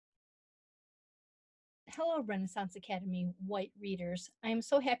Hello, Renaissance Academy White Readers. I am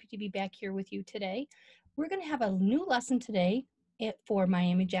so happy to be back here with you today. We're going to have a new lesson today for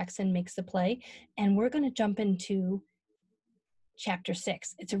Miami Jackson Makes the Play, and we're going to jump into chapter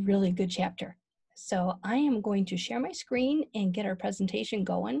 6. It's a really good chapter. So I am going to share my screen and get our presentation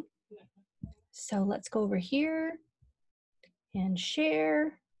going. So let's go over here and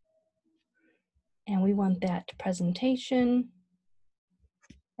share. And we want that presentation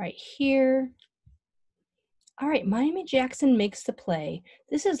right here. All right, Miami Jackson Makes the Play.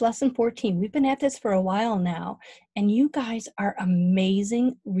 This is lesson 14. We've been at this for a while now, and you guys are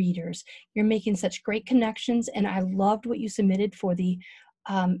amazing readers. You're making such great connections, and I loved what you submitted for the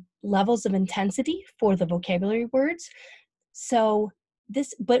levels of intensity for the vocabulary words.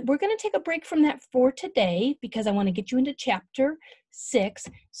 But we're going to take a break from that for today because I want to get you into chapter 6.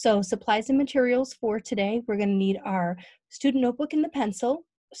 So supplies and materials for today, we're going to need our student notebook and the pencil.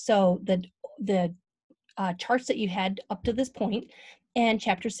 So the charts that you had up to this point, and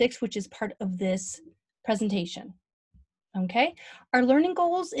chapter 6, which is part of this presentation. Okay, our learning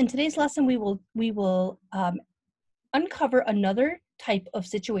goals in today's lesson, we will uncover another type of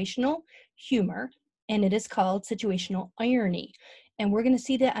situational humor, and it is called situational irony. And we're going to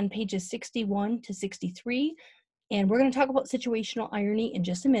see that on pages 61 to 63. And we're going to talk about situational irony in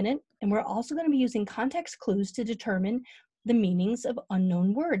just a minute. And we're also going to be using context clues to determine the meanings of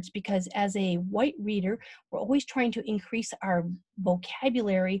unknown words, because as a white reader, we're always trying to increase our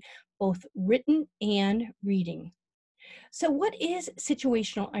vocabulary, both written and reading. So what is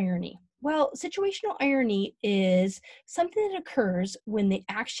situational irony? Well, situational irony is something that occurs when the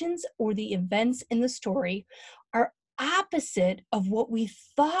actions or the events in the story are opposite of what we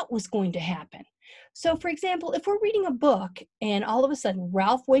thought was going to happen. So for example, if we're reading a book and all of a sudden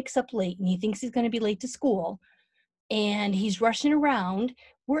Ralph wakes up late and he thinks he's going to be late to school, and he's rushing around,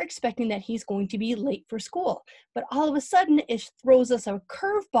 we're expecting that he's going to be late for school. But all of a sudden, it throws us a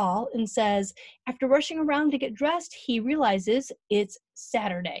curveball and says, after rushing around to get dressed, he realizes it's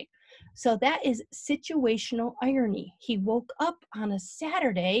Saturday. So that is situational irony. He woke up on a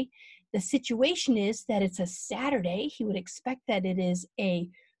Saturday. The situation is that it's a Saturday. He would expect that it is a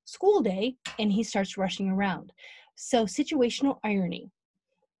school day, and he starts rushing around. So situational irony.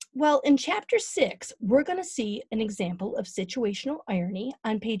 Well, in chapter 6, we're going to see an example of situational irony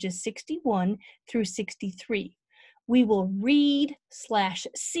on pages 61 through 63. We will read/see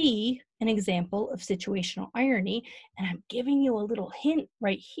an example of situational irony, and I'm giving you a little hint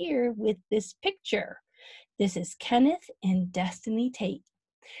right here with this picture. This is Kenneth and Destiny Tate.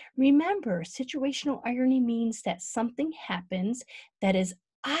 Remember, situational irony means that something happens that is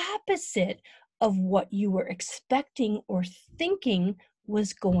opposite of what you were expecting or thinking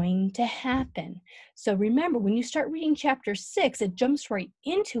was going to happen. So remember, when you start reading chapter 6, it jumps right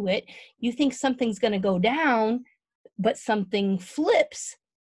into it. You think something's going to go down, but something flips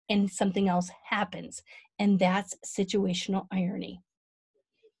and something else happens. And that's situational irony.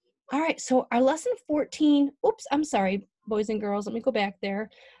 All right, so our lesson 14, oops, I'm sorry, boys and girls, let me go back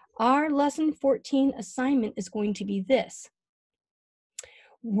there. Our lesson 14 assignment is going to be this.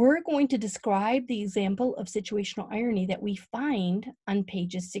 We're going to describe the example of situational irony that we find on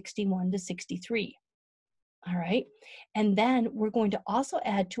pages 61 to 63. All right, and then we're going to also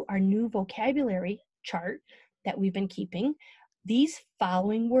add to our new vocabulary chart that we've been keeping these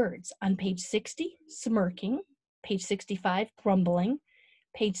following words. On page 60, smirking, page 65, grumbling,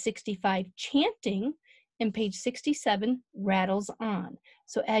 page 65, chanting, and page 67, rattles on.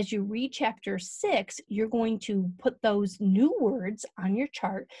 So as you read chapter 6, you're going to put those new words on your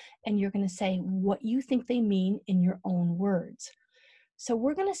chart, and you're going to say what you think they mean in your own words. So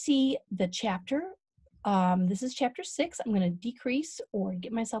we're going to see the chapter. This is chapter 6. I'm going to decrease or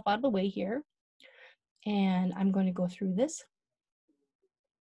get myself out of the way here, and I'm going to go through this.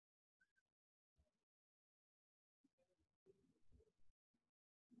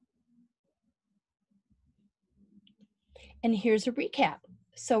 And here's a recap.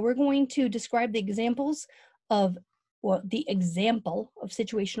 So we're going to describe the examples of, well, the example of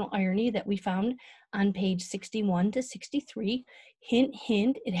situational irony that we found on page 61 to 63. Hint,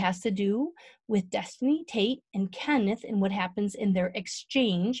 hint, it has to do with Destiny Tate and Kenneth and what happens in their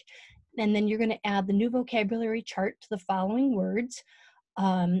exchange. And then you're going to add the new vocabulary chart to the following words: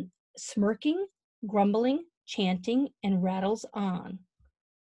 smirking, grumbling, chanting, and rattles on.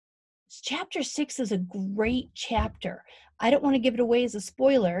 Chapter 6 is a great chapter. I don't want to give it away as a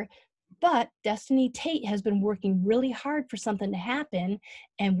spoiler, but Destiny Tate has been working really hard for something to happen,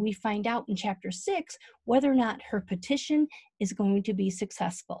 and we find out in chapter 6 whether or not her petition is going to be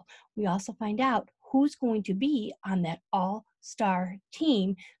successful. We also find out who's going to be on that all-star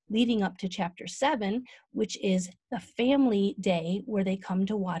team leading up to chapter 7, which is the family day where they come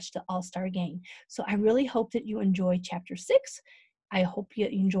to watch the all-star game. So I really hope that you enjoy chapter 6. I hope you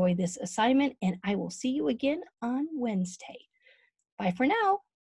enjoy this assignment, and I will see you again on Wednesday. Bye for now.